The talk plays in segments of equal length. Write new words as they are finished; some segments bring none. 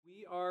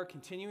are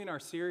continuing our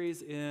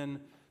series in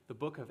the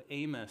book of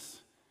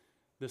Amos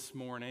this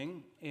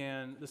morning,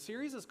 and the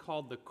series is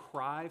called The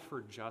Cry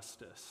for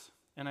Justice.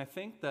 And I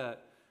think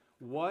that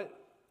what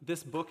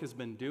this book has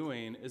been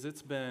doing is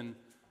it's been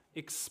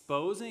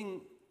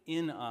exposing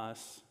in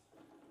us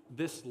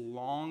this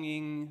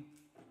longing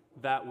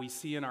that we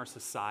see in our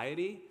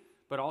society,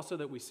 but also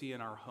that we see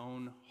in our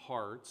own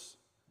hearts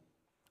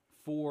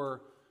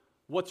for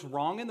what's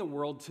wrong in the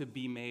world to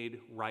be made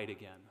right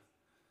again.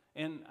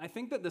 And I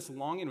think that this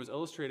longing was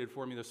illustrated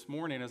for me this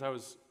morning as I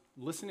was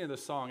listening to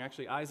this song.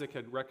 Actually, Isaac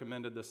had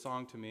recommended this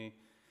song to me,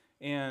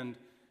 and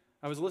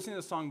I was listening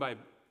to this song by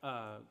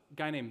a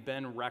guy named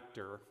Ben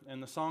Rector,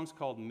 and the song's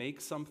called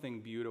Make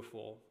Something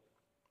Beautiful.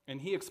 And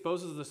he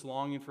exposes this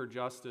longing for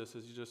justice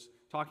as he's just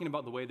talking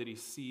about the way that he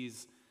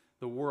sees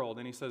the world.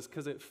 And he says,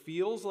 because it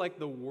feels like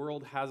the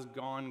world has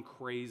gone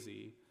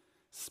crazy,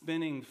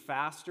 spinning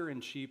faster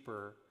and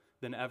cheaper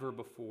than ever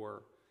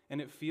before. And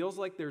it feels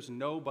like there's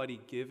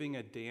nobody giving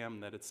a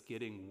damn that it's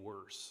getting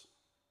worse.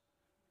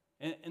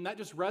 And that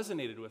just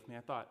resonated with me.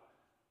 I thought,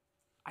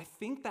 I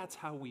think that's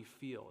how we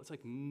feel. It's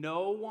like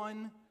no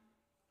one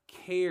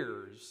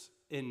cares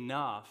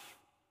enough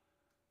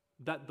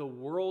that the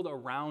world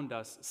around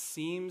us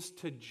seems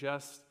to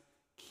just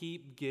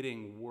keep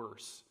getting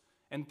worse.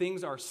 And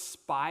things are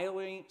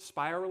spiraling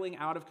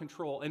out of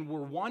control. And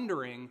we're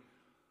wondering,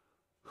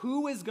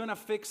 who is going to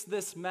fix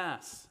this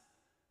mess?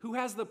 Who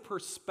has the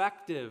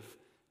perspective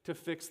to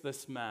fix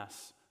this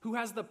mess? Who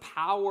has the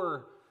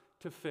power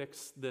to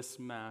fix this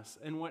mess?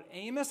 And what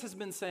Amos has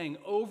been saying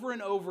over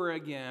and over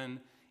again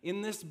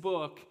in this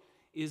book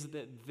is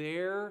that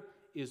there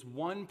is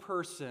one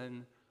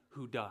person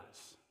who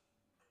does.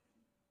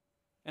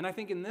 And I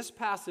think in this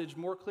passage,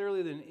 more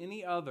clearly than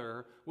any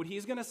other, what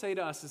he's going to say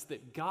to us is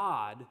that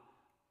God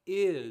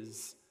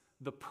is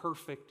the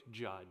perfect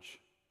judge.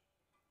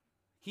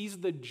 He's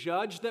the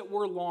judge that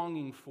we're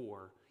longing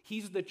for.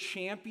 He's the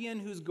champion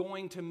who's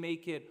going to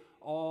make it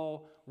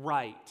all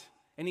right.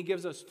 And he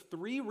gives us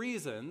three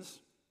reasons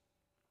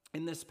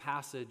in this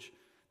passage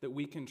that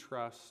we can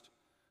trust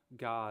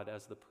God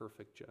as the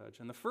perfect judge.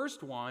 And the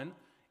first one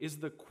is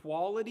the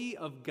quality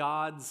of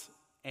God's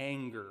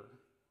anger.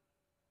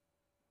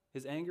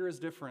 His anger is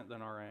different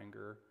than our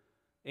anger.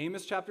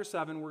 Amos chapter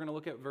 7, we're going to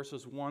look at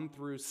verses 1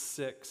 through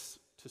 6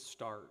 to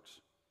start.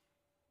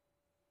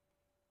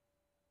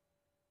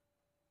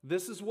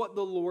 This is what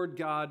the Lord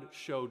God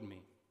showed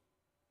me.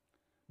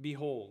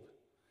 Behold,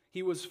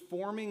 he was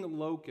forming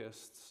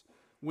locusts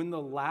when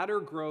the latter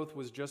growth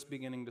was just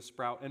beginning to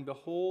sprout. And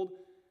behold,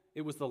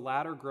 it was the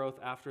latter growth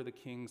after the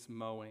king's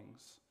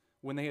mowings.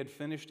 When they had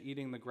finished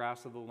eating the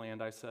grass of the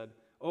land, I said,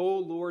 O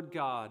Lord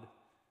God,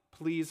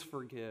 please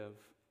forgive.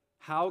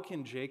 How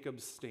can Jacob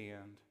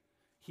stand?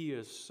 He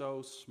is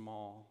so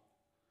small.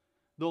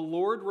 The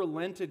Lord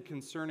relented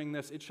concerning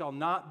this. It shall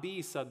not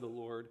be, said the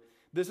Lord.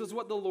 This is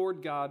what the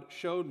Lord God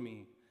showed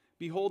me.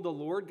 Behold, the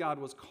Lord God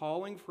was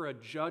calling for a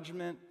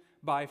judgment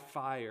by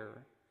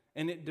fire,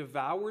 and it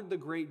devoured the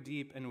great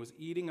deep and was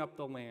eating up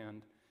the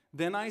land.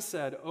 Then I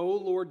said, O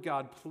Lord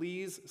God,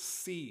 please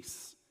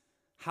cease.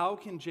 How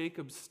can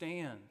Jacob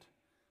stand?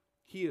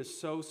 He is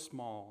so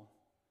small.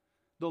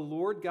 The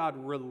Lord God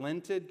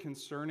relented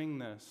concerning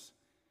this.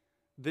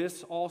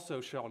 This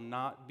also shall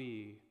not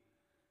be,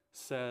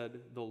 said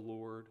the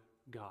Lord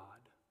God.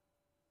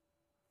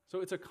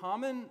 So it's a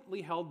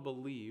commonly held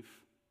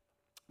belief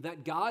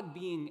that God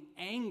being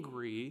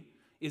angry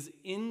is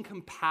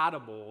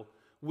incompatible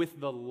with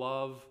the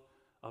love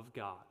of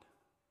God.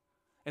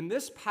 And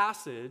this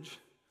passage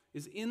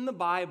is in the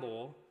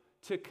Bible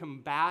to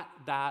combat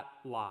that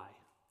lie.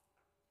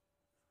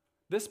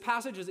 This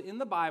passage is in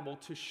the Bible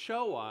to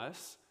show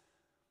us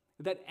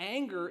that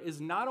anger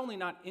is not only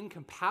not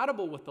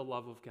incompatible with the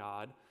love of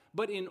God,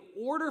 but in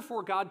order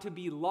for God to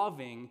be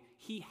loving,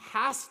 he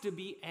has to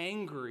be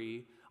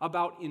angry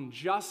about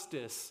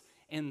injustice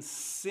and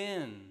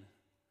sin.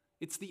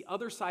 It's the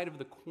other side of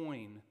the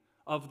coin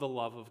of the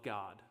love of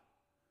God.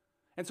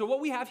 And so what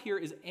we have here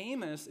is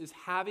Amos is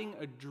having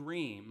a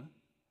dream,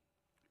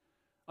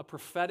 a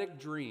prophetic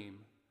dream,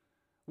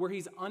 where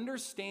he's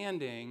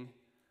understanding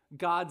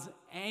God's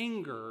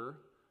anger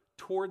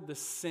toward the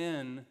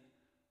sin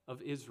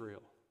of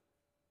Israel.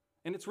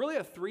 And it's really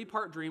a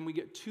three-part dream. We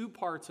get two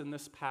parts in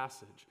this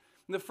passage.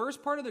 In the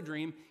first part of the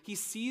dream, he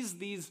sees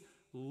these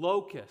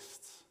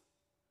locusts.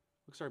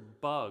 Looks like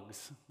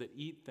bugs that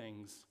eat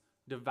things,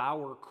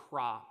 devour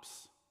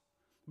crops.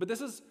 But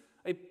this is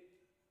a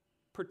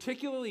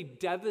particularly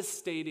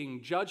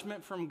devastating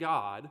judgment from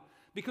God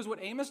because what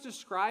Amos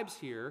describes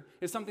here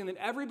is something that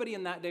everybody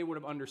in that day would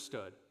have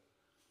understood.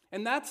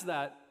 And that's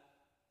that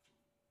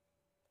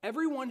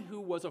everyone who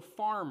was a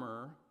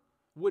farmer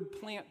would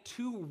plant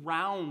 2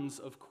 rounds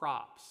of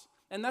crops.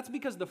 And that's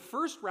because the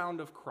first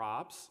round of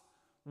crops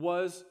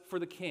was for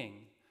the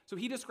king. So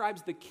he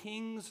describes the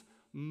king's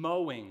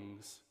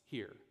mowings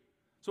here.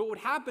 So what would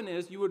happen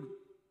is you would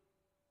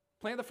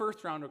plant the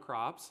first round of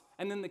crops,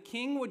 and then the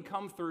king would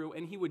come through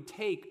and he would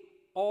take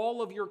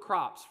all of your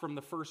crops from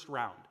the first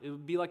round. It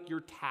would be like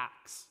your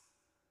tax.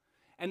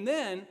 And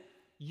then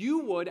you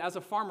would, as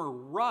a farmer,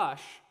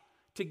 rush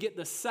to get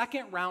the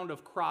second round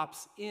of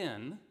crops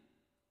in,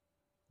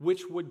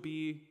 which would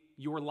be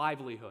your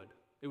livelihood.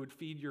 It would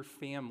feed your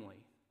family.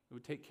 It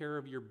would take care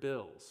of your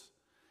bills.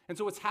 And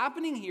so what's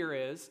happening here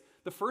is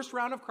the first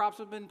round of crops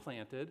have been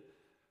planted.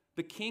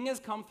 The king has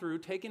come through,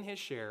 taken his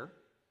share.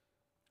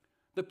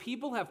 The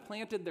people have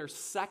planted their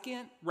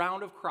second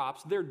round of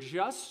crops. They're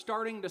just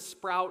starting to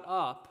sprout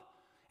up,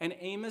 and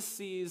Amos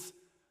sees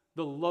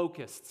the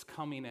locusts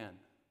coming in.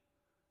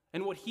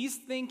 And what he's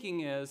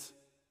thinking is,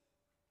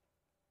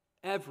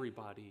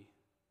 everybody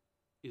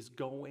is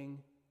going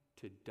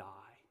to die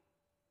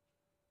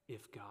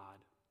if God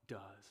does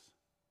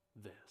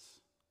this.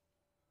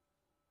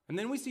 And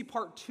then we see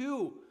part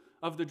 2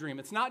 of the dream.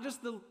 It's not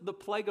just the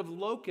plague of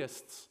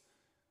locusts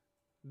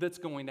that's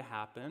going to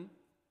happen,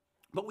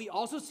 but we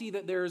also see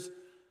that there's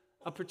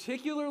a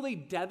particularly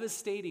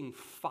devastating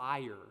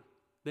fire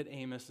that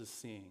Amos is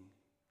seeing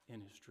in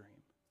his dream.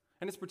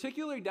 And it's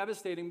particularly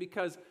devastating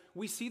because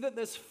we see that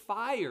this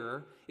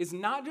fire is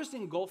not just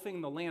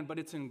engulfing the land, but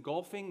it's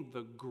engulfing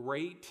the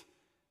great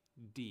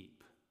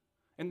deep.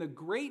 And the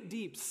great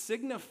deep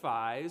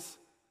signifies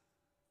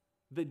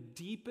the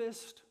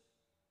deepest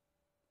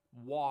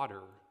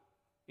water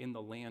in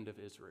the land of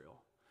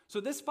Israel.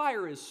 So this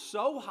fire is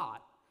so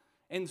hot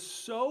and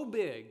so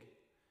big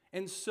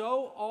and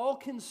so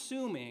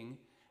all-consuming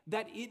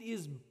that it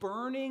is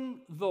burning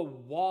the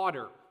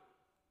water.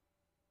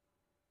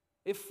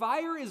 If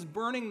fire is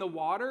burning the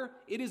water,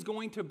 it is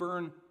going to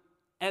burn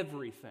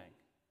everything.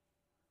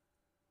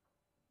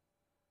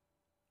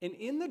 And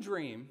in the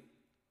dream,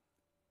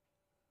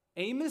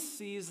 Amos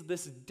sees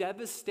this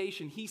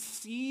devastation. He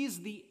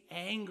sees the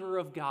anger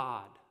of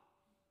God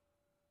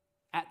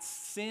at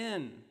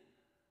sin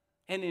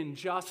and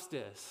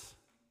injustice.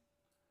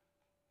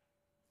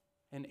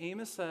 And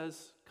Amos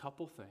says a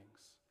couple things.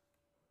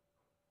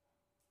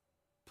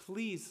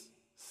 Please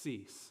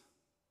cease.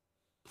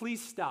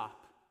 Please stop.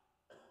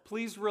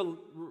 Please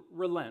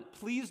relent.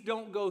 Please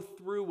don't go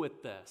through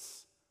with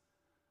this.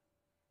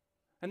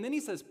 And then he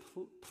says,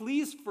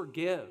 please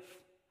forgive.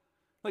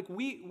 Like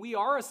we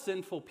are a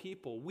sinful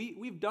people.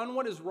 We've done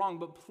what is wrong,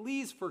 but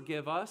please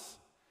forgive us.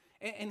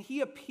 And he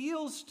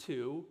appeals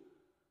to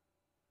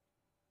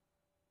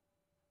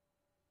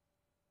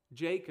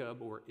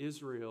Jacob, or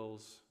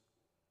Israel's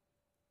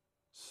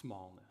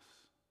smallness.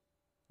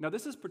 Now,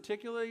 this is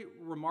particularly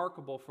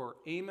remarkable for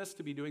Amos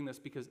to be doing this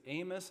because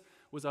Amos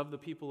was of the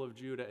people of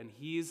Judah, and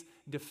he's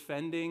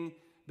defending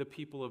the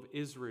people of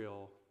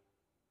Israel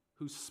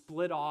who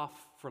split off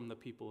from the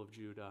people of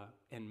Judah,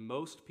 and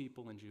most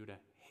people in Judah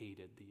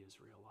hated the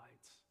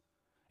Israelites.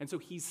 And so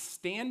he's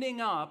standing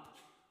up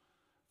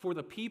for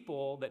the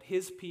people that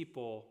his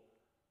people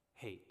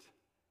hate.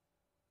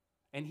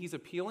 And he's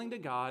appealing to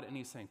God, and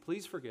he's saying,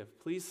 please forgive,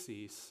 please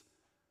cease.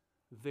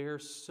 They're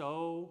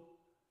so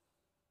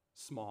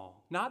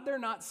small. They're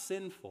not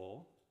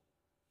sinful,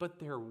 but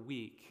they're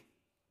weak.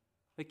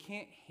 They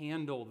can't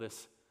handle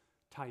this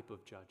type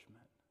of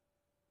judgment.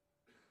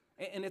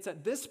 And it's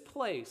at this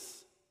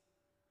place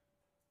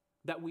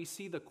that we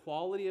see the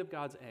quality of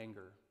God's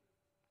anger.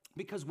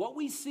 Because what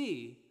we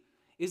see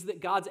is that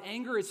God's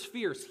anger is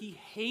fierce. He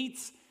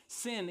hates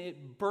sin.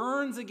 It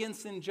burns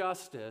against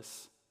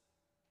injustice.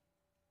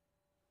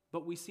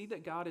 But we see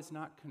that God is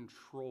not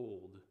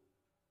controlled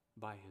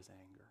by his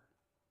anger.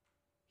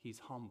 He's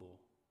humble.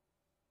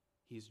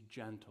 He's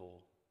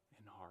gentle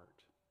in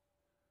heart.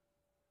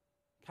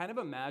 Kind of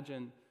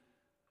imagine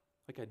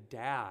like a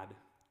dad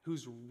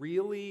who's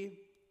really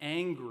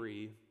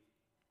angry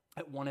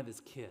at one of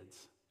his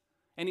kids.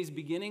 And he's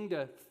beginning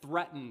to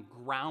threaten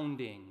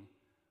grounding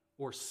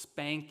or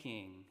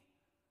spanking,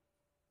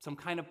 some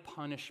kind of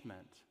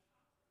punishment.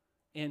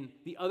 And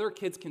the other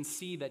kids can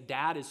see that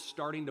dad is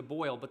starting to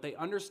boil, but they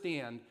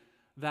understand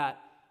that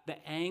the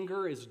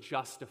anger is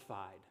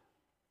justified.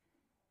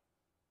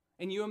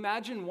 And you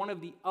imagine one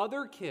of the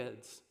other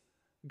kids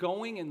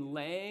going and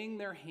laying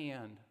their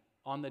hand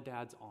on the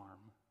dad's arm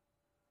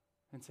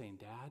and saying,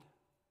 Dad,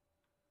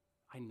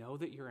 I know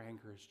that your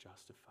anger is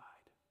justified,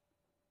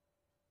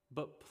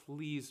 but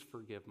please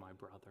forgive my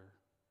brother.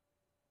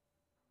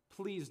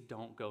 Please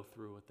don't go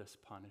through with this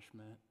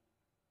punishment.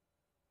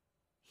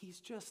 He's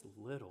just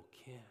a little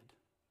kid.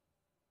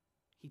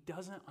 He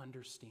doesn't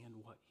understand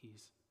what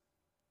he's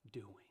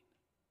doing.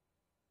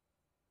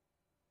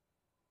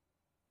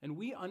 And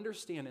we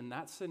understand in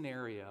that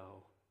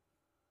scenario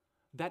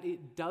that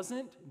it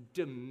doesn't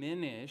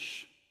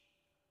diminish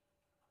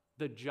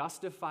the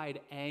justified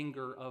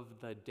anger of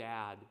the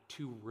dad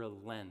to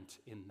relent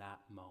in that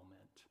moment.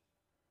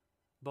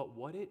 But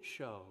what it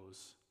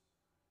shows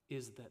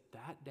is that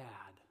that dad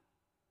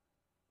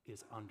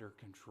is under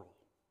control.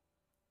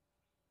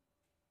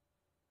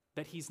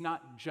 That he's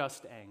not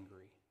just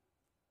angry,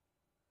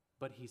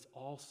 but he's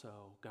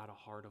also got a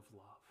heart of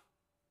love.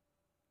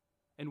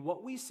 And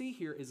what we see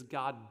here is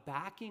God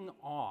backing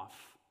off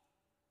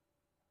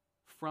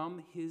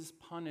from his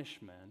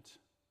punishment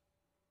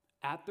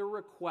at the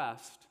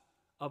request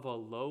of a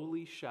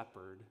lowly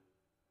shepherd,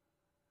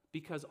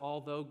 because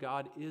although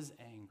God is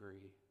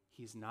angry,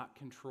 He's not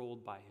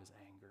controlled by his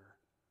anger.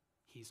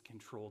 He's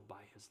controlled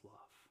by his love.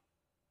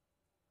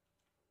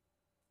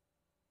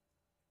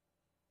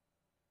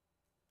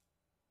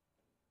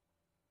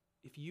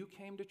 If you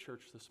came to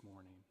church this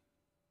morning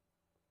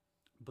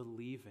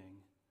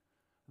believing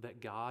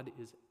that God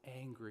is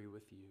angry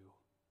with you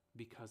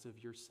because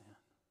of your sin,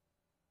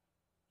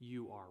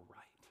 you are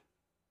right.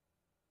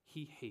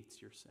 He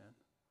hates your sin.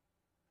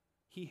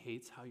 He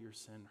hates how your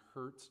sin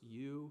hurts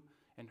you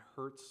and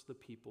hurts the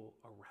people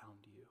around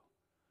you.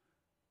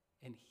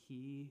 And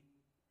he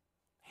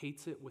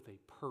hates it with a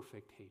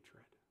perfect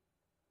hatred.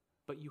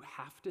 But you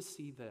have to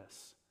see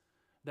this,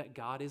 that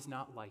God is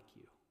not like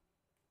you.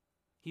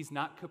 He's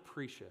not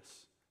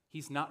capricious.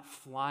 He's not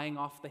flying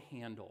off the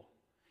handle.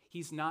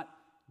 He's not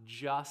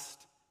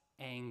just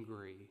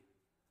angry.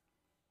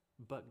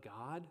 But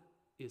God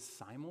is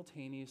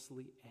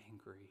simultaneously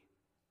angry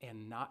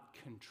and not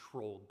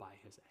controlled by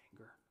his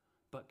anger,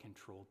 but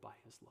controlled by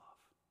his love.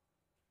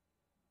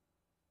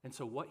 And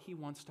so what he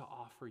wants to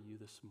offer you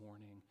this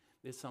morning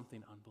is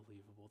something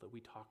unbelievable that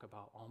we talk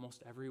about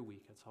almost every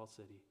week at Salt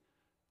City.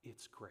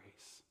 It's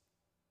grace.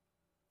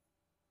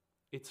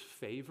 It's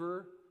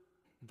favor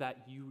that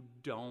you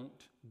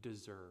don't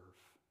deserve.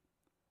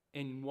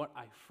 And what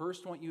I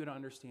first want you to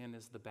understand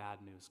is the bad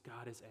news.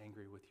 God is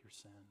angry with your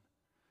sin,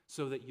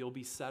 so that you'll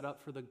be set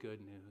up for the good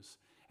news,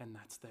 and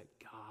that's that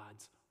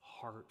God's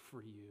heart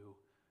for you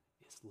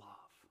is love.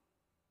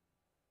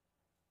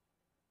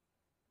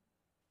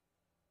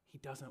 He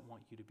doesn't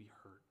want you to be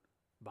hurt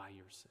by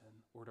your sin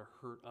or to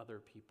hurt other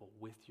people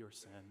with your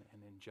sin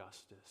and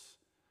injustice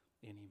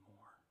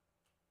anymore.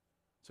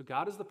 So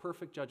God is the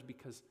perfect judge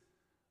because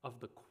of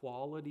the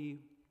quality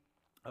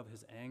of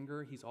his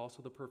anger. He's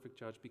also the perfect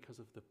judge because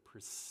of the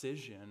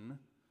precision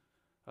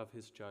of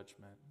his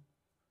judgment.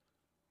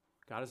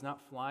 God is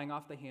not flying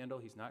off the handle.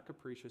 He's not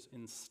capricious.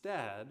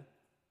 Instead,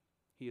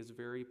 he is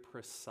very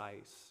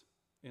precise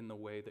in the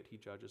way that he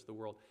judges the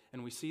world.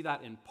 And we see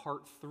that in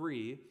part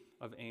 3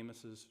 of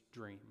Amos's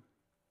dream.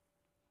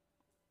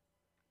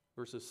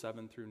 Verses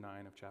 7 through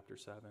 9 of chapter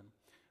 7.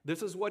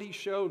 This is what he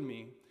showed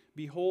me.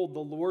 Behold, the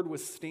Lord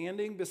was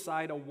standing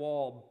beside a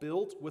wall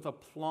built with a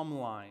plumb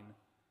line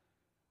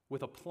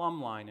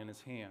in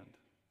his hand.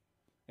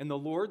 And the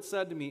Lord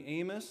said to me,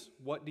 Amos,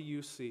 what do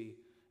you see?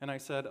 And I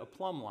said, a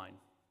plumb line.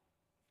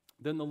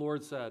 Then the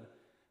Lord said,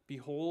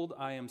 behold,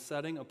 I am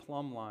setting a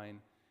plumb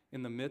line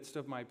in the midst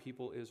of my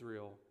people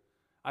Israel.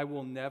 I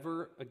will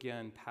never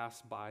again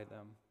pass by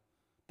them.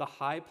 The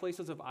high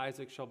places of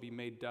Isaac shall be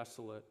made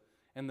desolate,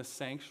 and the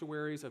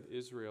sanctuaries of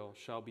Israel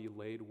shall be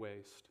laid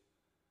waste.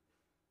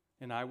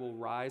 And I will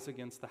rise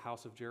against the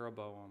house of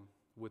Jeroboam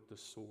with the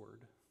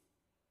sword.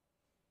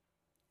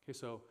 Okay,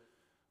 so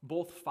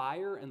both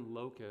fire and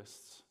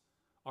locusts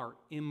are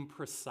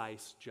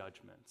imprecise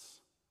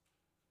judgments.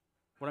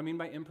 What I mean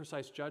by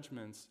imprecise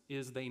judgments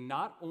is they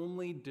not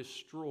only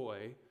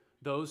destroy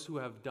those who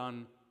have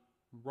done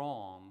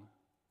wrong,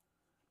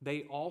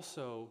 they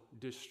also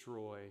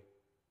destroy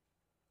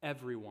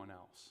everyone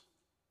else.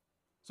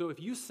 So if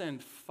you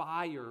send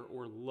fire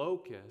or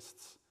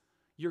locusts,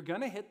 you're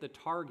going to hit the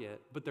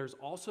target, but there's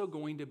also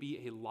going to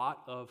be a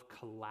lot of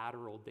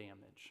collateral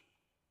damage.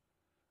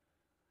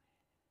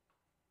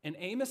 And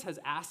Amos has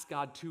asked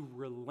God to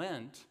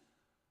relent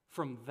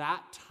from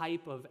that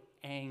type of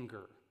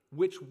anger,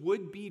 which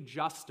would be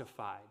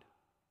justified.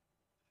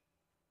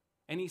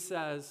 And he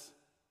says,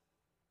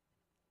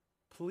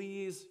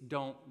 please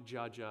don't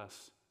judge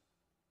us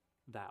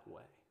that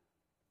way.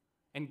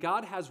 And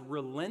God has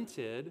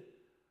relented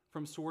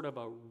from sort of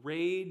a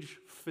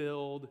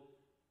rage-filled,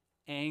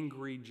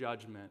 angry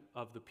judgment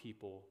of the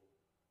people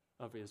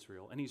of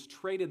Israel. And he's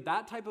traded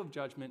that type of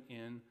judgment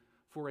in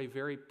for a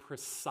very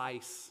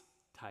precise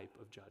type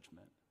of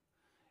judgment.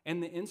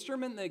 And the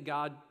instrument that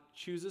God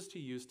chooses to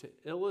use to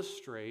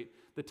illustrate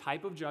the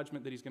type of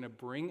judgment that he's going to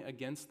bring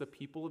against the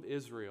people of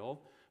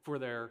Israel for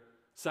their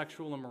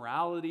sexual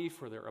immorality,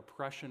 for their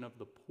oppression of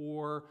the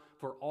poor,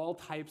 for all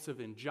types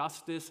of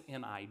injustice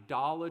and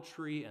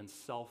idolatry and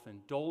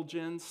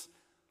self-indulgence,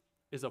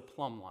 is a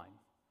plumb line.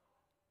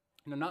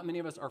 Now, not many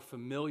of us are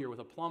familiar with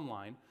a plumb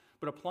line,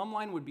 but a plumb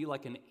line would be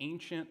like an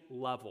ancient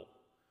level.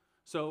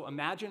 So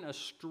imagine a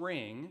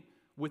string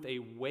with a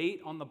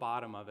weight on the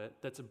bottom of it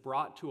that's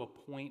brought to a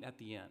point at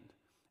the end.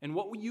 And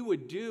what you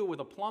would do with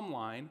a plumb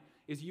line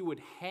is you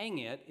would hang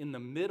it in the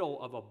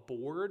middle of a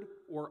board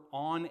or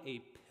on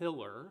a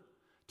pillar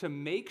to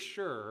make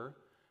sure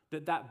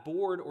that that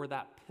board or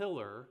that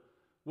pillar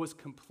was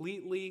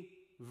completely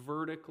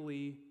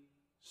vertically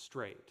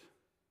straight.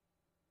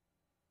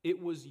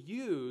 It was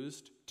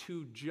used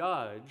to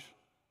judge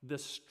the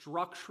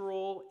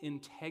structural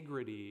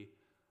integrity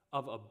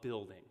of a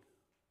building.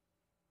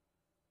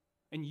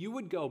 And you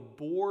would go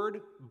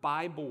board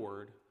by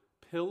board,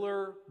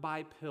 pillar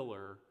by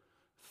pillar,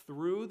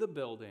 through the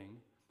building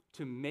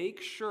to make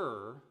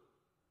sure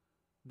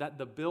that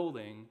the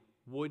building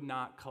would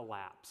not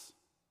collapse.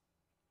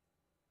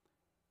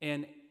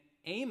 And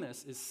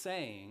Amos is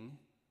saying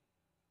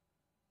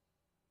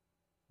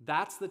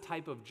that's the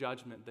type of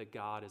judgment that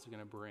God is going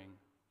to bring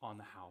on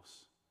the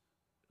house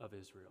of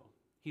Israel.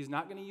 He's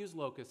not going to use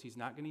locusts. He's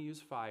not going to use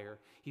fire.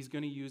 He's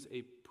going to use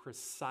a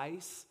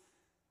precise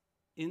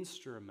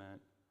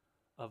instrument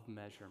of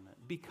measurement.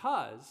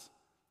 Because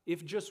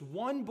if just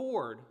one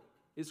board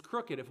is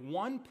crooked, if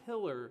one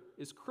pillar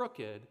is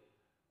crooked,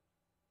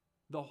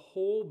 the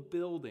whole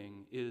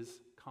building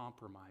is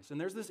compromised. And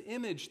there's this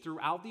image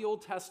throughout the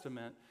Old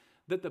Testament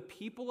that the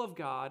people of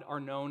God are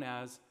known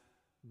as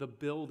the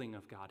building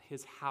of God,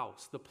 his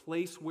house, the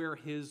place where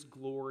his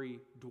glory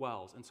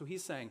dwells. And so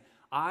he's saying,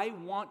 I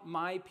want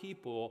my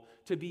people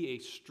to be a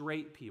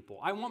straight people.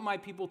 I want my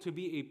people to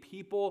be a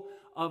people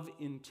of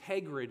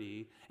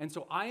integrity. And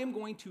so I am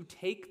going to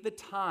take the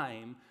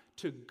time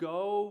to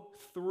go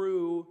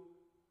through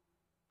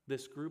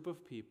this group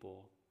of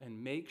people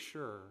and make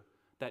sure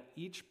that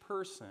each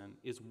person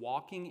is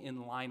walking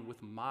in line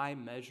with my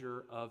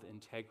measure of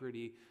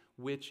integrity,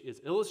 which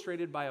is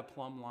illustrated by a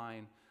plumb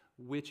line,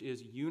 which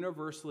is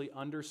universally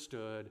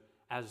understood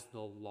as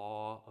the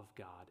law of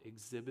God,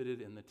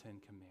 exhibited in the Ten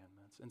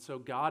Commandments. And so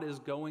God is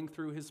going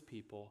through his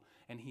people,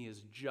 and he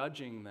is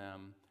judging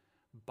them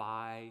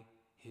by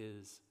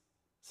his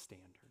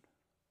standard.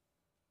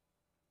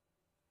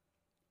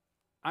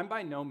 I'm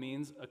by no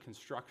means a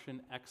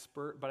construction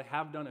expert, but I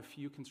have done a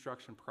few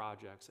construction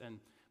projects, and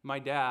my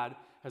dad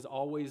has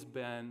always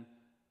been,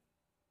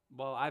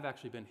 well, I've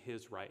actually been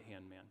his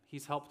right-hand man.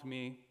 He's helped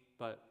me,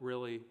 but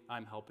really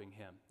I'm helping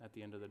him at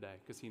the end of the day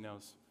because he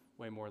knows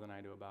way more than I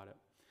do about it.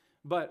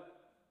 But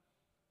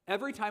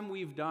every time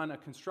we've done a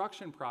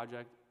construction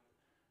project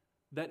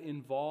that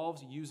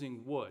involves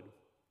using wood,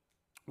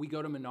 we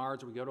go to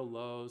Menards or we go to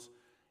Lowe's,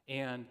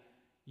 and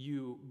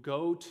you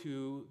go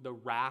to the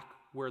rack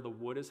where the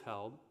wood is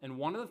held. And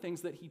one of the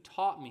things that he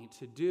taught me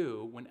to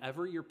do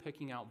whenever you're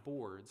picking out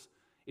boards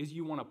is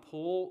you want to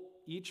pull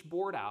each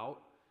board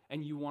out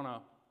and you want to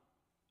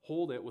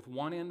hold it with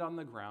one end on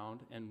the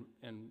ground and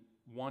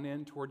one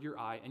end toward your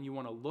eye, and you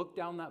want to look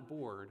down that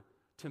board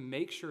to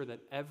make sure that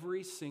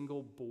every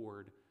single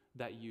board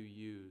that you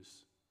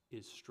use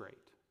is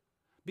straight.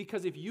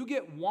 Because if you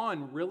get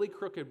one really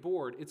crooked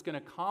board, it's going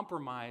to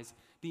compromise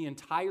the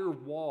entire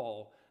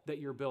wall that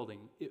you're building.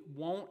 It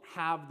won't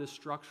have the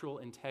structural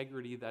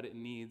integrity that it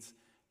needs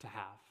to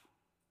have.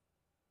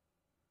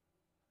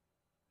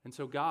 And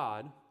so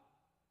God,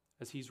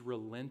 as he's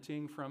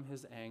relenting from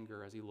his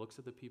anger, as he looks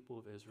at the people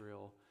of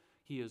Israel,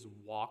 he is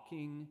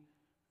walking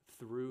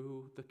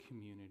through the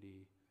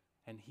community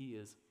and he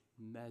is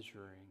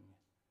measuring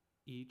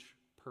each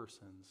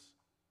person's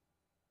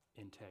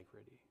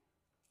integrity.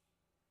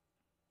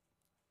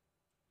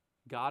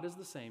 God is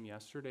the same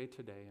yesterday,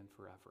 today, and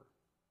forever.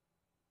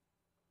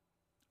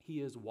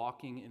 He is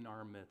walking in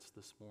our midst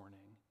this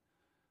morning,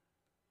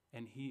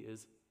 and he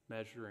is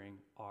measuring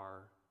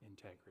our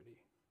integrity.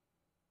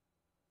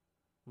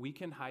 We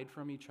can hide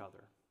from each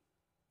other.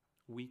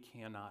 We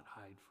cannot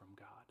hide from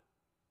God.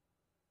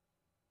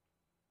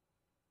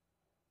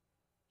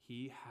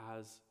 He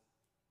has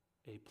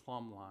a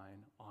plumb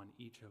line on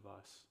each of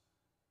us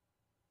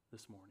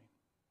this morning.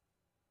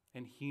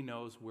 And he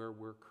knows where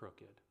we're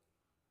crooked.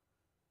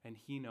 And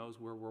he knows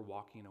where we're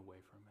walking away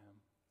from him.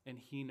 And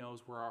he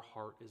knows where our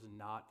heart is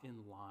not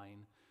in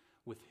line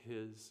with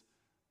his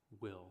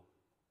will.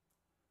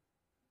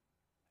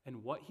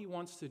 And what he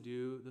wants to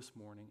do this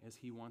morning is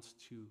he wants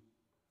to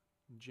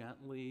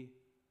gently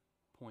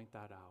point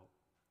that out.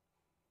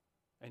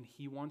 And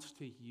he wants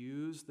to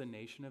use the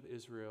nation of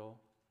Israel,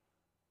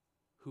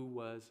 who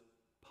was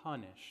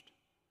punished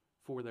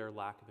for their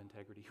lack of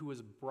integrity, who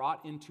was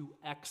brought into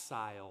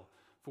exile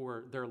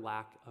for their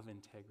lack of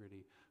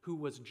integrity, who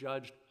was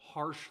judged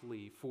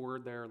harshly for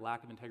their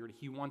lack of integrity.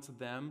 He wants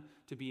them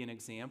to be an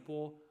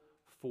example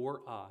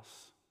for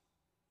us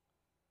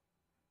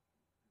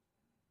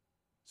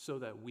so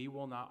that we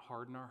will not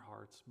harden our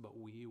hearts, but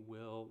we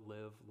will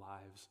live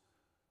lives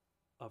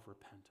of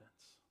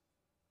repentance.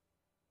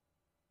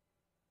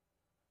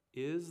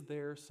 Is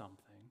there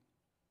something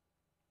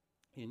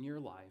in your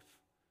life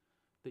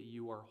that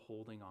you are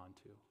holding on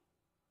to?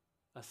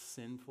 A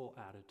sinful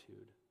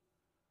attitude,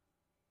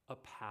 a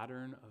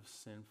pattern of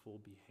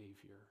sinful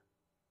behavior,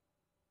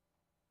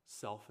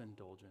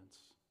 self-indulgence,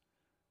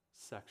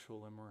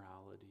 sexual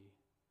immorality,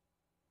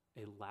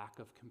 a lack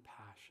of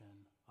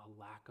compassion, a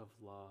lack of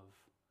love,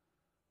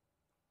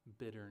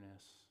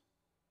 bitterness,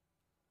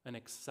 an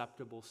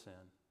acceptable sin,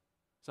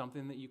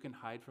 something that you can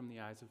hide from the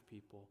eyes of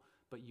people,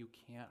 but you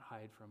can't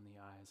hide from the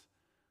eyes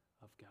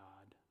of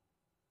God.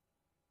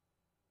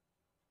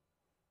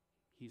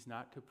 He's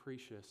not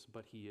capricious,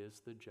 but he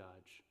is the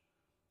judge,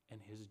 and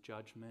his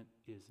judgment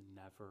is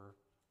never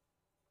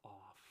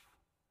off.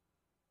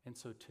 And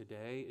so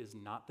today is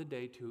not the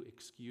day to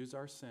excuse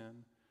our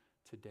sin.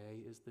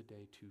 Today is the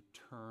day to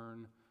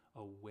turn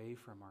away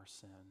from our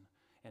sin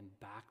and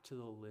back to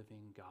the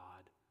living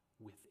God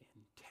with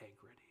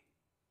integrity.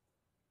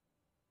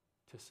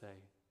 To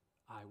say,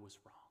 I was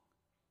wrong.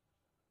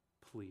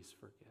 Please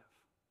forgive.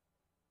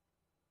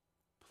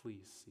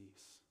 Please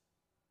cease.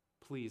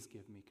 Please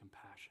give me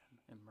compassion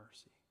and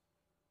mercy.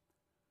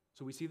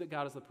 So we see that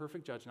God is the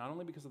perfect judge, not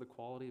only because of the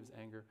quality of his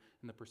anger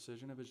and the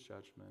precision of his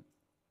judgment,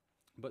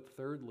 But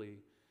thirdly,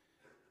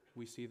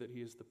 we see that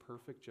he is the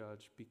perfect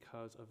judge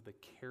because of the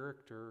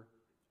character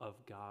of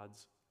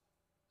God's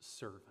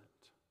servant.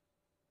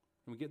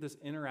 And we get this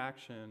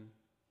interaction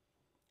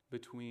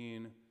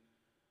between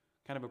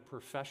kind of a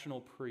professional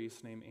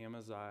priest named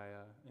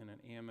Amaziah and an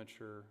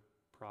amateur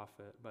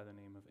prophet by the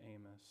name of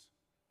Amos,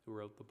 who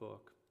wrote the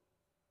book.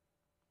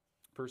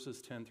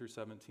 Verses 10 through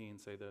 17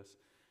 say this: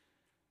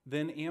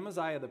 Then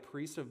Amaziah the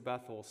priest of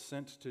Bethel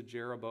sent to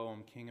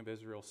Jeroboam king of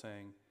Israel,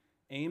 saying,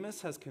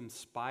 Amos has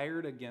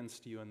conspired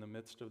against you in the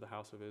midst of the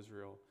house of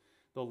Israel.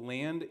 The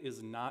land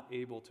is not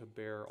able to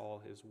bear all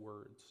his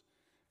words.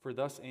 For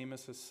thus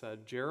Amos has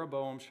said,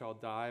 Jeroboam shall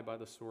die by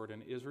the sword,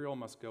 and Israel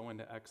must go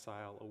into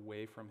exile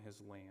away from his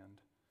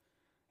land.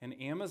 And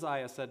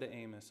Amaziah said to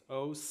Amos,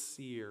 O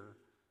seer,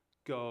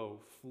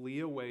 go, flee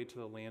away to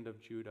the land of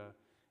Judah,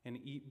 and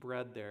eat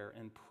bread there,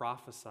 and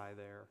prophesy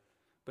there.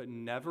 But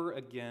never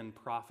again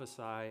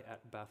prophesy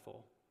at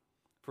Bethel,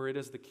 for it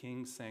is the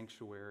king's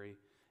sanctuary,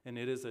 and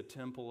it is a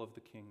temple of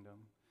the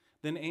kingdom.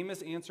 Then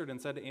Amos answered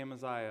and said to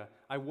Amaziah,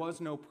 I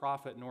was no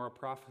prophet nor a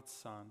prophet's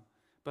son,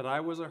 but I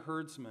was a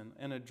herdsman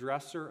and a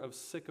dresser of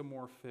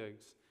sycamore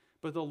figs.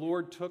 But the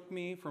Lord took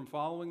me from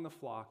following the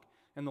flock,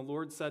 and the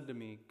Lord said to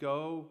me,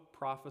 Go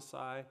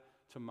prophesy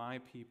to my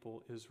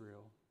people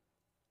Israel.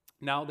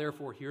 Now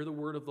therefore hear the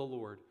word of the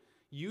Lord.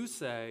 You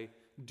say,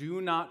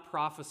 Do not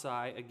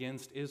prophesy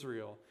against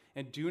Israel,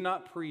 and do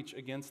not preach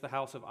against the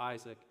house of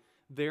Isaac.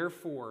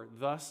 Therefore,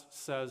 thus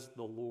says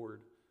the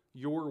Lord,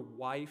 Your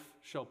wife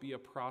shall be a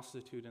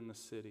prostitute in the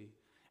city,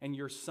 and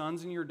your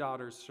sons and your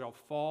daughters shall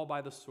fall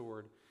by the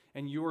sword,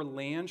 and your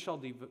land shall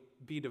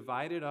be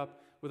divided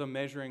up with a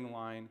measuring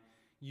line.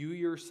 You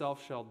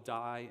yourself shall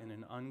die in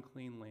an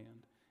unclean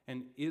land,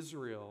 and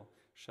Israel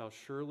shall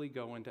surely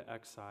go into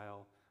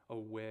exile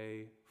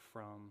away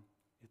from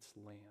its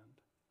land.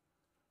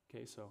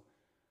 Okay, so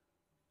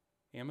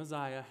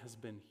Amaziah has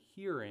been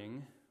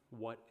hearing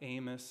what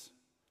Amos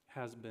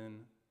has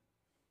been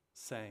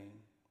saying.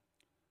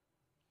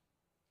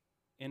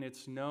 And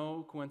it's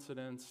no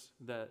coincidence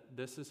that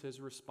this is his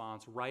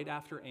response right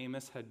after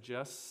Amos had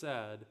just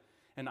said,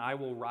 and I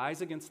will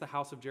rise against the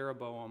house of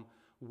Jeroboam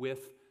with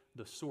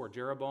the sword.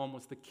 Jeroboam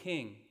was the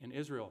king in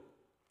Israel.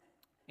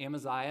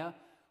 Amaziah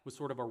was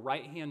sort of a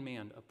right-hand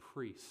man, a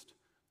priest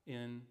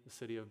in the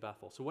city of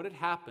Bethel. So what had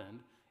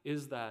happened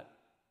is that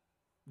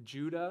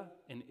Judah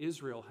and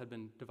Israel had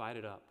been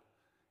divided up.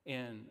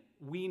 And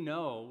we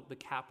know the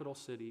capital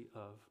city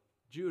of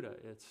Judah.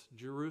 It's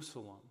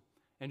Jerusalem.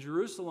 And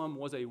Jerusalem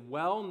was a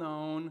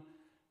well-known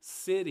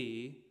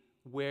city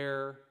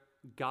where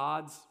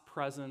God's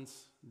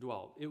presence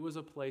dwelt. It was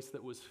a place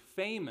that was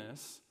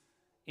famous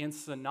and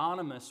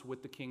synonymous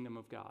with the kingdom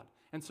of God.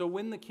 And so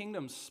when the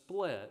kingdom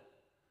split,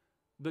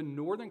 the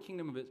northern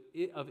kingdom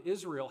of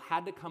Israel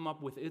had to come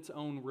up with its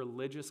own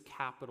religious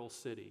capital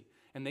city.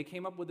 And they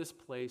came up with this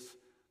place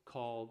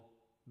called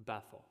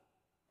Bethel.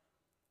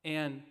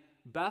 And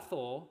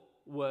Bethel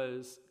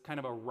was kind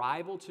of a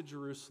rival to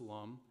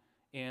Jerusalem,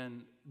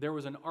 and there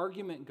was an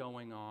argument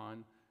going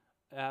on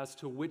as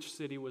to which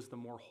city was the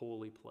more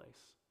holy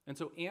place. And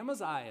so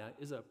Amaziah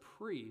is a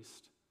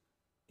priest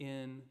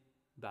in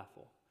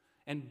Bethel.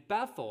 And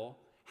Bethel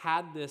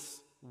had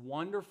this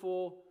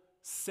wonderful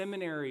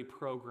seminary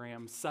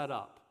program set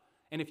up.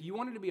 And if you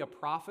wanted to be a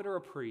prophet or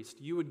a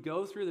priest, you would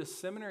go through this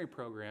seminary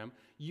program,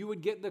 you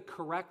would get the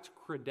correct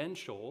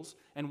credentials,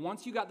 and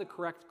once you got the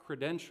correct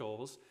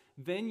credentials,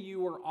 then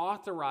you were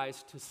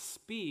authorized to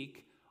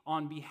speak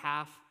on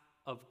behalf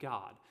of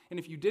God. And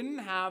if you didn't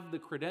have the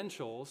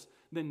credentials,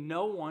 then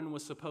no one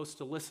was supposed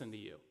to listen to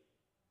you.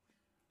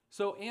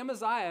 So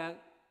Amaziah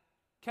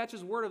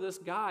catches word of this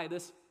guy,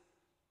 this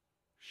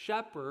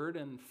shepherd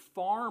and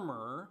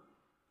farmer,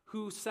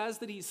 who says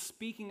that he's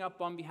speaking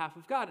up on behalf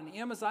of God. And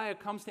Amaziah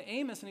comes to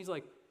Amos and he's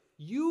like,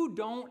 you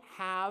don't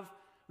have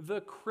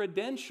the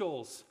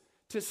credentials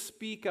to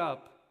speak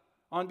up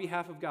on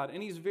behalf of God.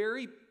 And he's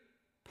very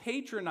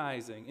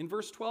patronizing. In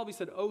verse 12, he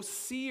said, O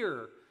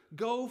seer,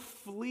 go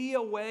flee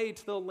away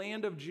to the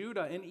land of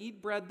Judah and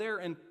eat bread there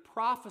and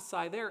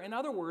prophesy there. In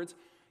other words,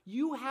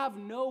 you have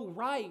no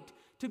right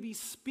to be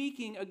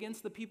speaking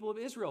against the people of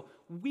Israel.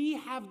 We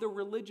have the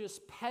religious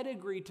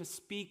pedigree to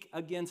speak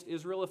against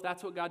Israel if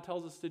that's what God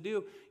tells us to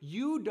do.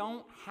 You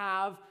don't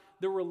have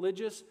the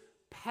religious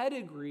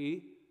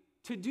pedigree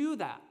to do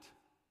that.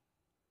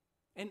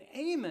 And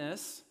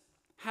Amos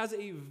has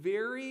a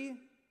very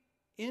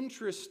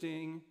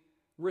interesting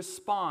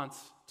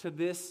response to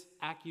this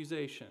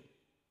accusation.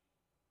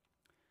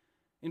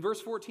 In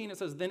verse 14 it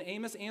says, Then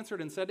Amos answered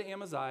and said to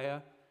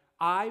Amaziah,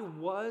 I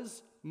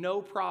was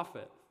no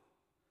prophet,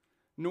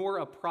 nor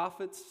a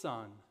prophet's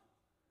son,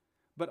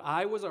 but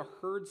I was a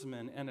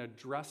herdsman and a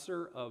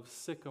dresser of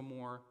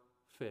sycamore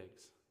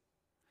figs.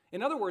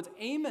 In other words,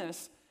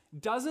 Amos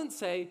doesn't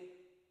say,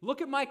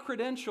 look at my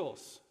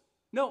credentials.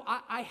 No,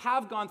 I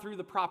have gone through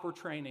the proper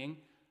training,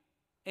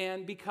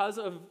 and because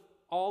of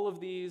all of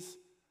these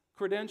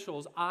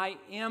credentials, I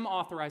am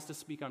authorized to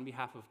speak on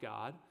behalf of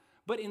God.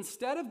 But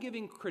instead of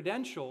giving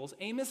credentials,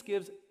 Amos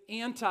gives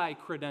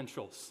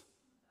anti-credentials.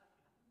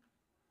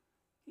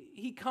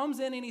 he comes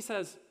in and he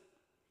says,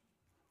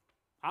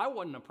 I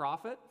wasn't a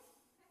prophet.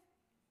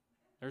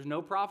 There's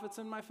no prophets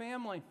in my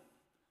family.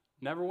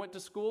 Never went to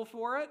school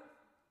for it.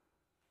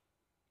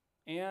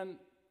 And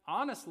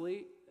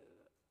honestly,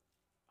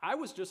 I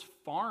was just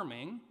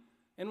farming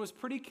and was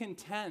pretty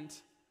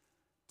content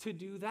to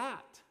do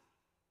that.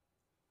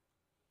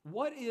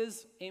 What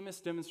is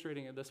Amos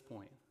demonstrating at this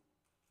point?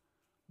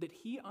 That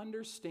he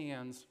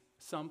understands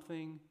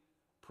something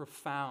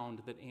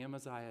profound that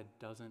Amaziah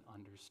doesn't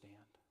understand.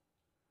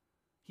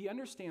 He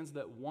understands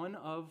that one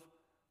of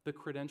the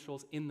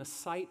credentials in the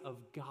sight of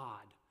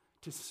God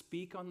to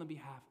speak on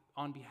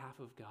behalf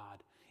of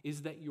God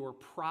is that your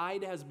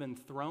pride has been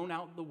thrown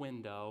out the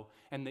window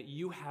and that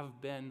you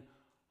have been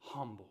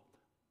humbled.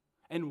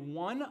 And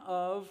one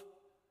of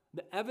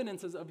the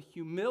evidences of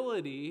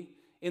humility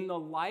in the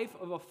life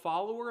of a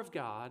follower of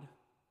God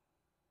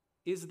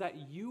is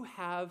that you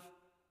have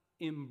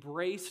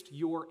embraced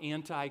your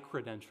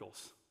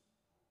anti-credentials.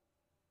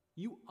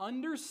 You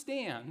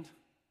understand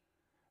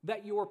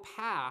that your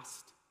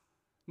past,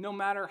 no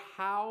matter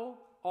how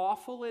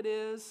awful it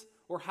is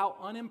or how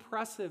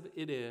unimpressive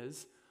it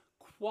is,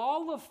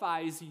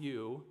 qualifies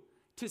you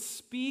to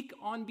speak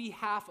on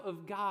behalf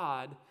of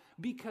God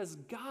because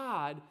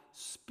God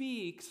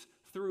speaks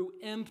through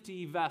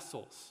empty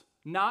vessels,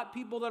 not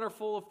people that are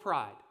full of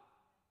pride.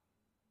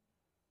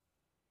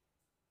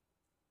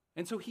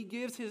 And so he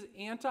gives his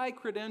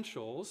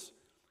anti-credentials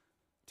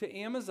to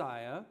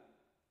Amaziah,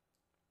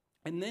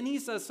 and then he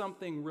says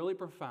something really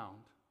profound.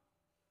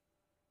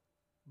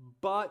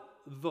 But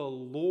the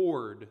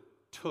Lord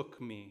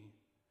took me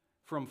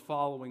from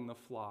following the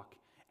flock,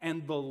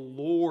 and the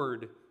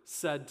Lord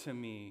said to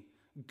me,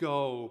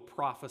 go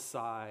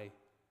prophesy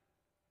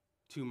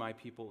to my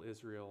people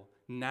Israel.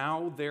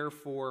 Now,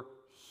 therefore,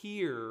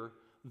 hear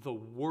the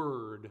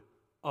word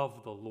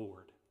of the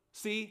Lord.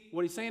 See,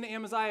 what he's saying to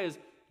Amaziah is,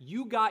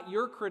 you got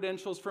your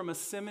credentials from a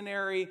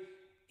seminary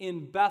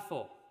in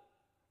Bethel.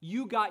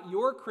 You got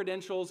your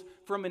credentials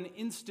from an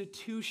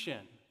institution.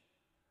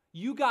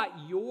 You got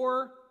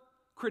your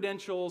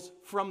credentials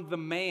from the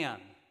man.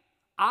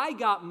 I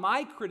got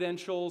my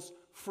credentials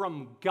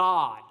from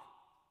God.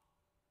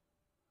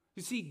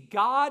 You see,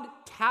 God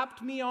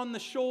tapped me on the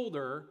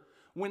shoulder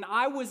when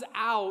I was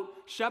out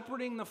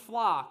shepherding the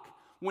flock,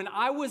 when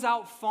I was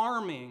out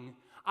farming.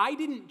 I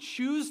didn't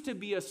choose to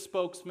be a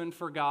spokesman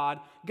for God.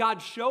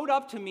 God showed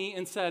up to me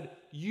and said,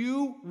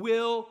 you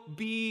will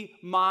be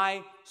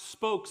my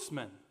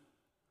spokesman.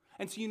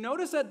 And so you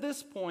notice at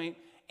this point,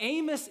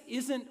 Amos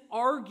isn't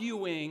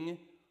arguing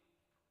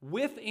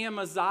with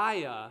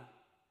Amaziah.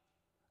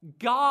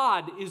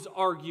 God is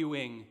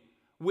arguing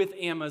with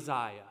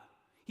Amaziah.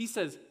 He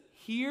says,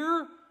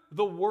 hear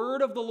the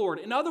word of the Lord.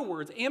 In other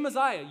words,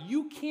 Amaziah,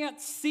 you can't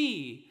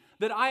see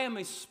that I am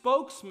a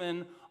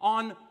spokesman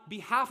on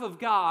behalf of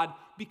God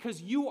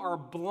because you are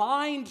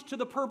blind to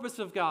the purpose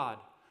of God.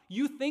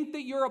 You think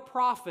that you're a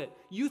prophet.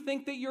 You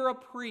think that you're a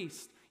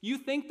priest. You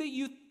think that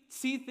you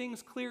see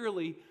things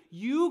clearly.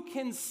 You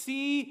can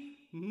see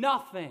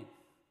nothing.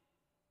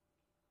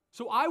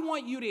 So I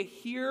want you to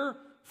hear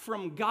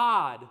from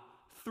God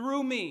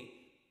through me.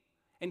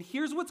 And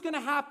here's what's going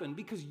to happen,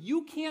 because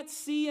you can't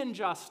see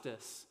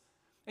injustice,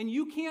 and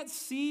you can't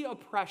see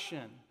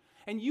oppression,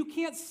 and you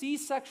can't see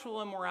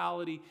sexual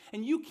immorality,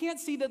 and you can't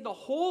see that the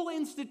whole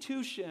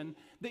institution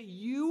that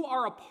you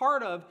are a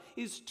part of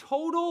is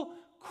total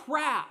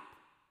crap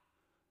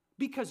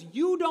because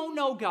you don't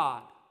know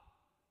God.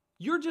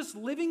 You're just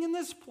living in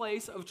this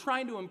place of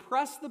trying to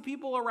impress the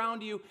people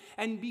around you,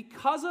 and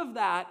because of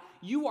that,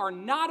 you are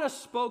not a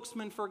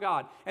spokesman for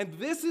God. And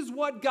this is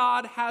what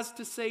God has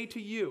to say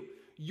to you.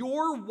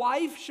 Your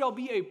wife shall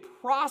be a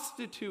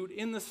prostitute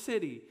in the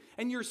city,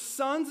 and your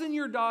sons and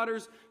your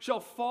daughters shall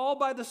fall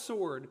by the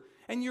sword,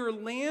 and your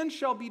land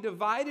shall be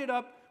divided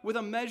up with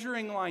a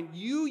measuring line.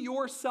 You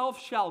yourself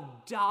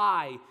shall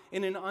die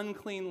in an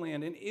unclean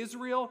land, and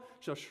Israel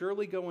shall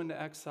surely go into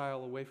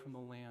exile away from the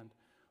land.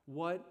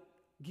 What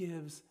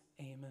gives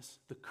Amos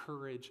the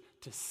courage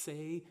to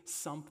say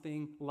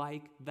something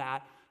like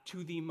that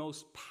to the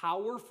most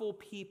powerful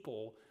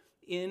people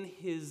in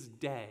his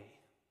day?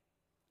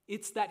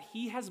 It's that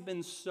he has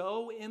been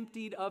so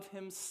emptied of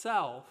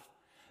himself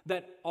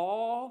that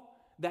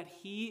all that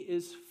he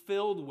is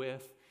filled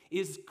with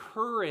is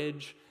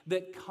courage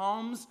that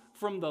comes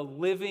from the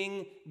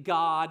living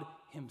God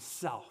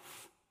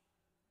himself.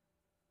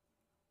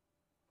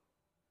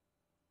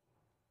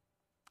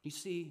 You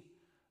see,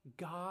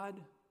 God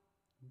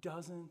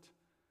doesn't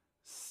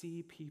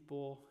see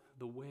people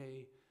the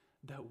way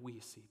that we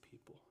see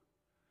people.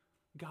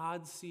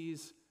 God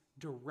sees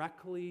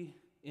directly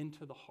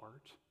into the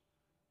heart.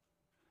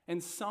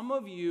 And some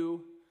of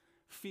you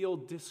feel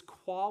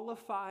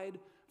disqualified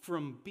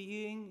from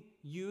being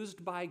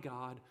used by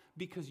God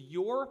because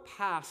your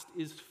past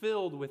is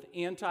filled with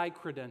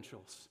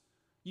anti-credentials.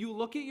 You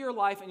look at your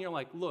life and you're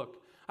like, look,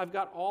 I've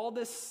got all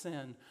this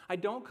sin. I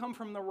don't come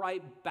from the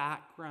right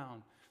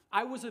background.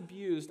 I was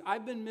abused.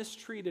 I've been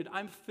mistreated.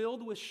 I'm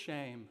filled with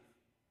shame.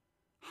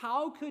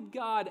 How could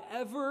God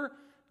ever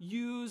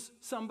use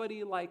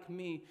somebody like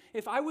me.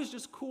 If I was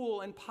just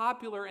cool and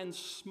popular and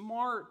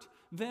smart,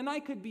 then I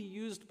could be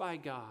used by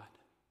God.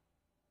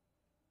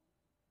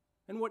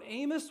 And what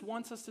Amos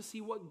wants us to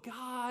see, what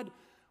God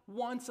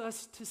wants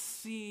us to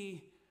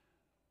see,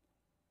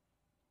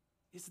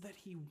 is that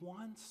he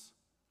wants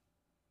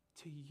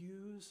to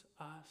use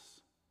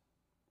us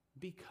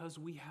because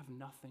we have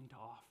nothing to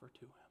offer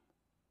to him.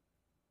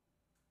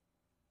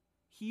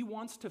 He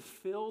wants to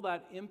fill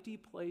that empty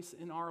place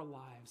in our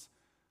lives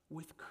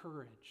with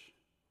courage.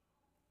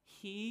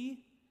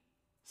 He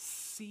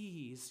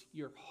sees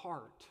your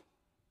heart.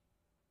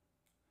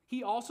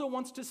 He also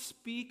wants to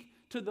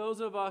speak to those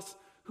of us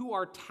who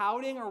are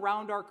touting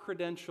around our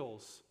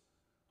credentials,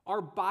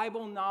 our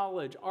Bible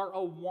knowledge, our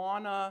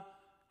Awana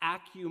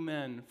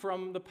acumen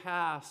from the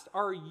past,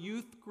 our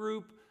youth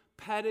group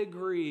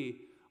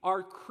pedigree,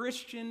 our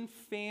Christian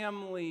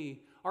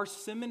family, our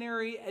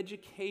seminary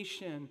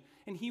education.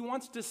 And he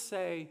wants to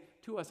say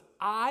to us,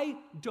 I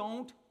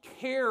don't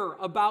care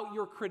about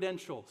your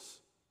credentials.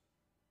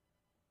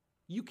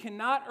 You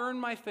cannot earn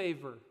my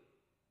favor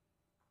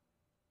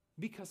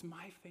because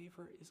my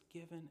favor is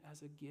given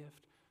as a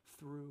gift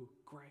through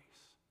grace.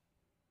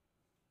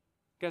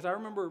 Guys, I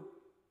remember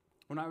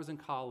when I was in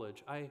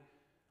college, I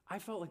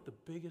felt like the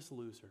biggest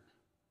loser.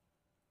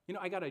 You know,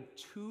 I got a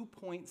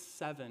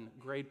 2.7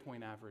 grade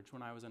point average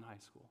when I was in high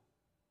school.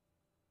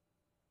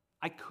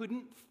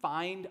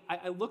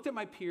 I looked at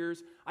my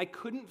peers, I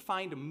couldn't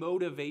find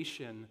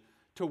motivation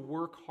to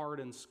work hard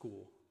in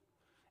school.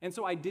 And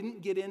so I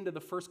didn't get into the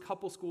first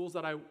couple schools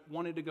that I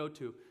wanted to go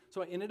to.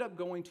 So I ended up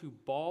going to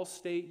Ball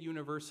State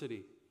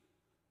University,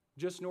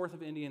 just north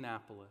of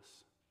Indianapolis.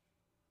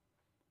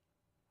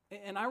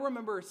 And I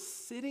remember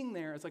sitting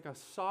there as like a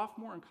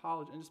sophomore in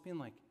college and just being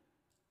like,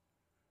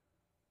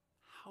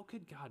 how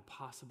could God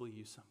possibly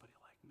use somebody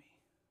like me?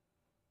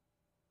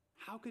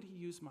 How could he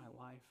use my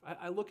life?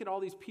 I look at all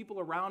these people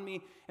around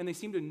me, and they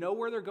seem to know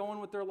where they're going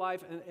with their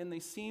life, and they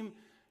seem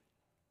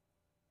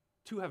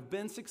to have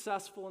been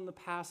successful in the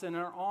past and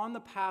are on the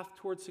path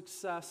towards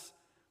success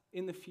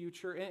in the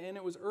future. And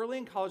it was early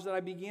in college that I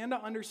began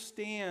to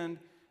understand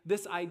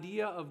this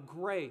idea of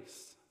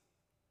grace.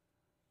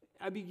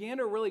 I began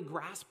to really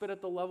grasp it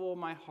at the level of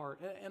my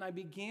heart, and I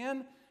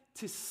began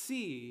to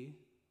see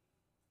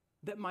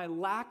that my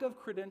lack of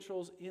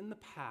credentials in the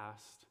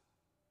past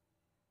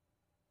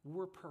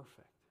were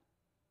perfect.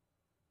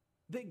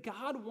 That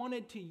God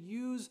wanted to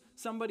use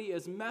somebody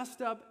as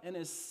messed up and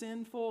as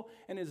sinful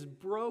and as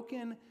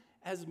broken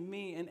as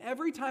me. And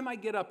every time I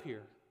get up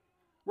here,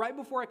 right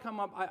before I come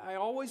up, I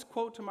always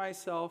quote to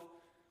myself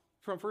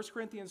from 1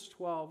 Corinthians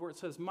 12, where it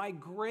says, my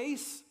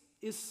grace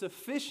is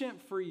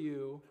sufficient for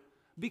you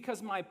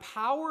because my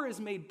power is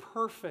made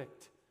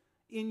perfect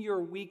in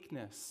your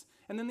weakness.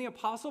 And then the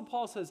Apostle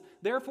Paul says,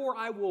 therefore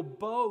I will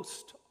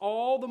boast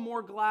all the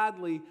more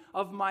gladly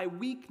of my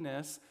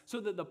weakness so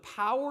that the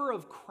power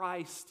of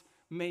Christ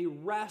may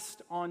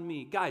rest on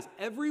me. Guys,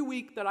 every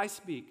week that I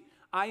speak,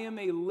 I am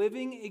a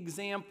living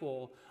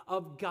example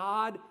of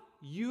God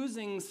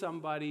using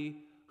somebody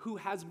who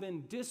has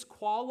been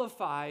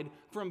disqualified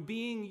from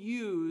being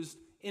used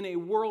in a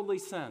worldly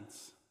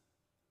sense.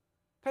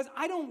 Guys,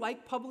 I don't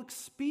like public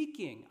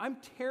speaking. I'm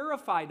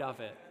terrified of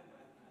it.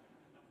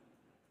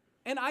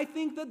 And I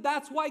think that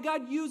that's why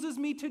God uses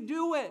me to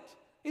do it.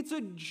 It's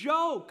a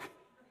joke.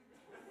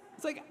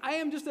 It's like I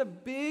am just a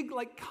big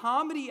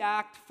comedy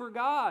act for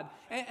God.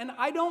 And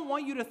I don't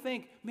want you to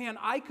think, man,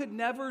 I could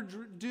never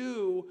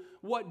do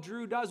what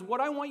Drew does.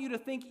 What I want you to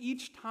think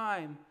each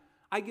time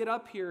I get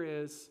up here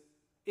is,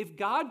 if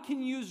God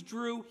can use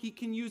Drew, he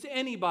can use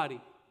anybody.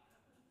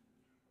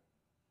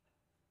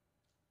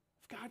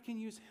 If God can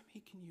use him, he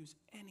can use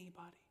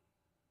anybody.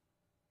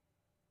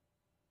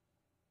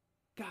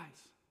 Guys,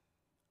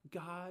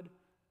 God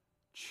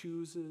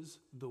chooses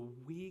the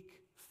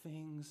weak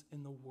things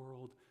in the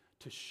world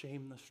to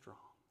shame the strong.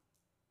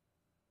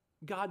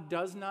 God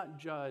does not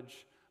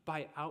judge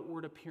by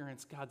outward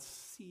appearance. God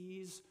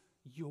sees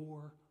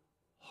your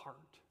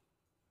heart.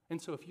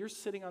 And so if you're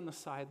sitting on the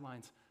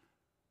sidelines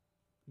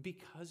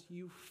because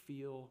you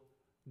feel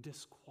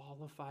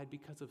disqualified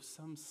because of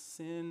some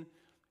sin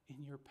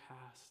in your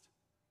past,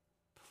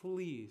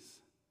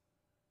 please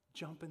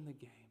jump in the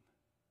game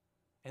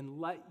and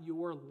let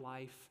your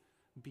life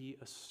be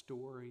a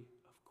story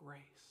of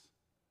grace.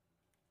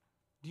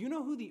 Do you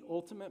know who the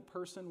ultimate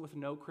person with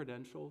no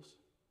credentials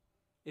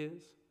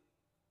is?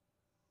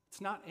 It's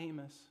not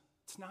Amos.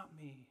 It's not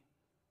me.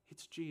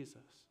 It's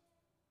Jesus.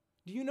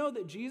 Do you know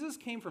that Jesus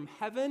came from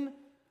heaven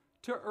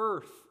to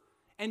earth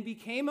and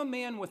became a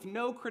man with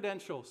no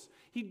credentials?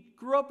 He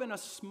grew up in a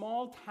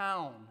small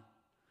town.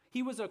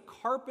 He was a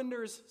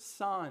carpenter's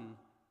son.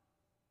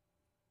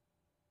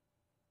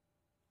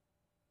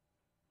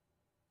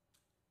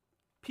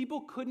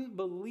 People couldn't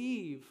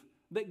believe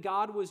that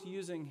God was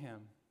using him.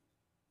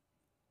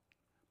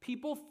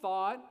 People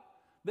thought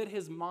that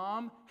his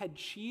mom had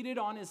cheated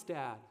on his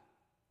dad.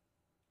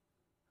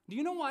 Do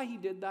you know why he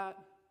did that?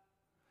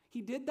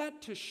 He did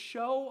that to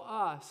show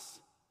us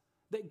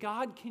that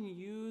God can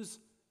use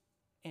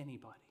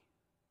anybody.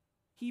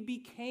 He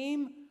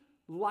became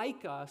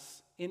like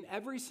us in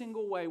every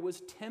single way,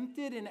 was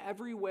tempted in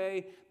every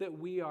way that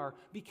we are,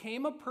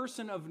 became a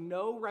person of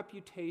no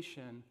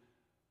reputation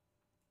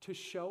to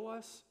show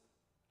us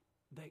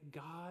that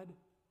God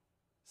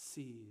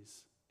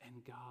sees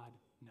and God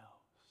knows.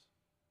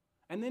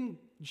 And then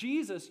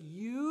Jesus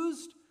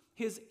used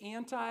his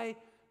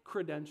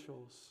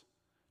anti-credentials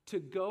to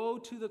go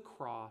to the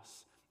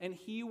cross, and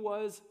he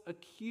was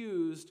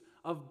accused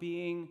of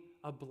being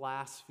a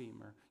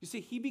blasphemer. You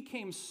see, he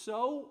became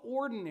so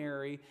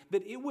ordinary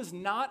that it was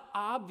not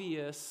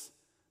obvious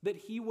that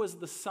he was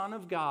the Son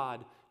of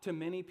God to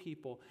many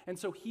people. And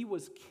so he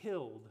was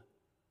killed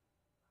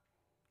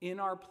in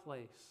our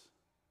place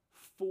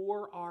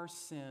for our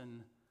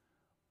sin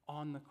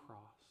on the cross.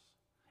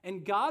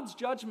 And God's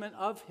judgment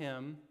of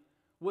him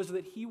was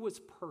that he was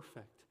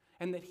perfect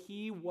and that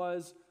he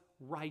was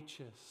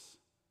righteous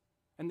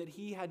and that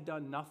he had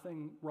done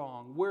nothing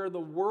wrong, where the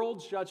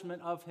world's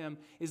judgment of him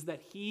is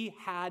that he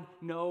had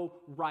no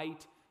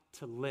right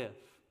to live.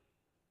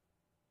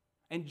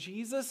 And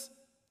Jesus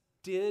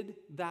did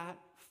that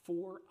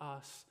for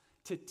us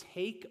to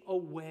take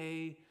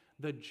away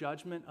the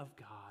judgment of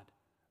God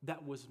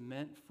that was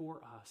meant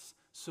for us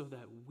so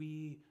that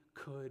we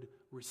could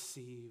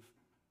receive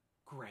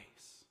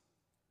grace.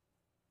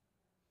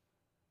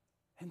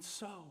 And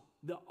so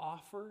the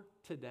offer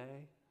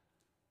today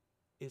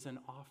is an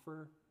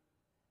offer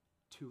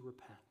to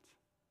repent.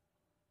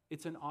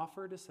 It's an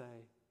offer to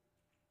say,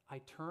 I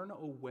turn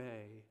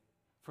away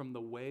from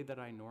the way that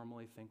I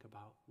normally think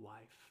about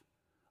life.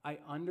 I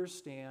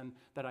understand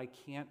that I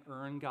can't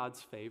earn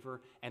God's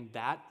favor, and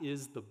that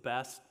is the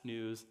best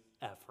news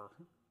ever.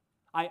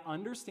 I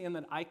understand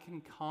that I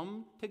can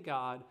come to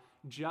God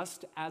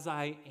just as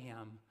I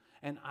am,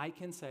 and I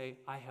can say,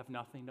 I have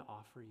nothing to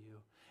offer you.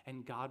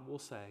 And God will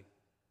say,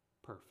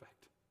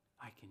 perfect,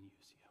 I can use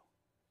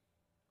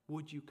you.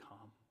 Would you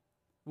come?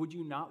 Would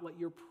you not let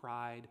your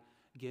pride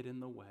get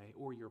in the way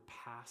or your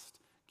past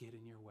get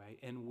in your way?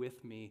 And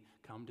with me,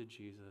 come to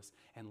Jesus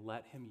and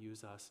let him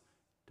use us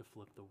to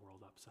flip the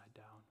world upside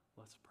down.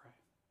 Let's pray.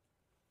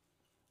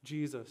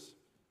 Jesus,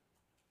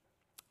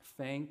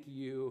 thank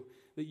you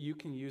that you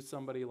can use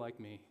somebody like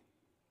me.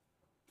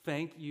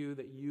 Thank you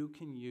that you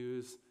can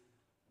use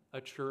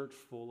a church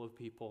full of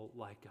people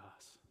like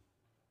us.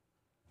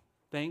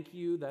 Thank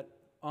you that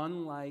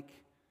unlike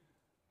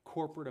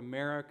corporate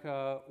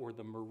America or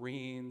the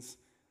Marines,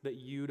 that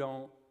you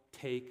don't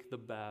take the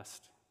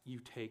best, you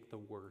take the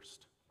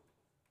worst.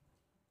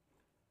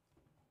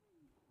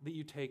 That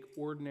you take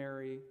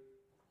ordinary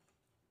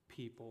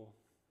people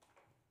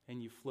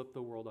and you flip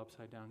the world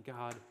upside down.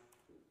 God,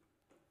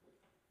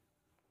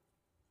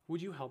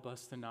 would you help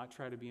us to not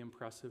try to be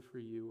impressive for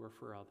you or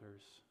for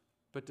others,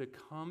 but to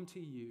come to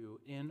you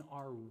in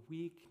our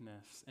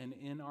weakness and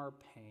in our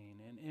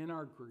pain and in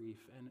our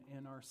grief and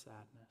in our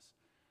sadness,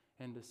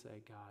 and to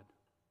say, God,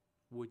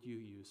 would you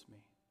use me?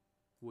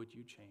 Would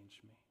you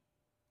change me?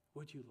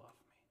 Would you love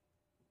me?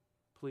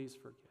 Please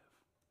forgive.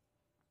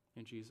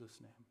 In Jesus'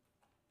 name,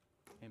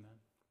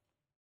 amen.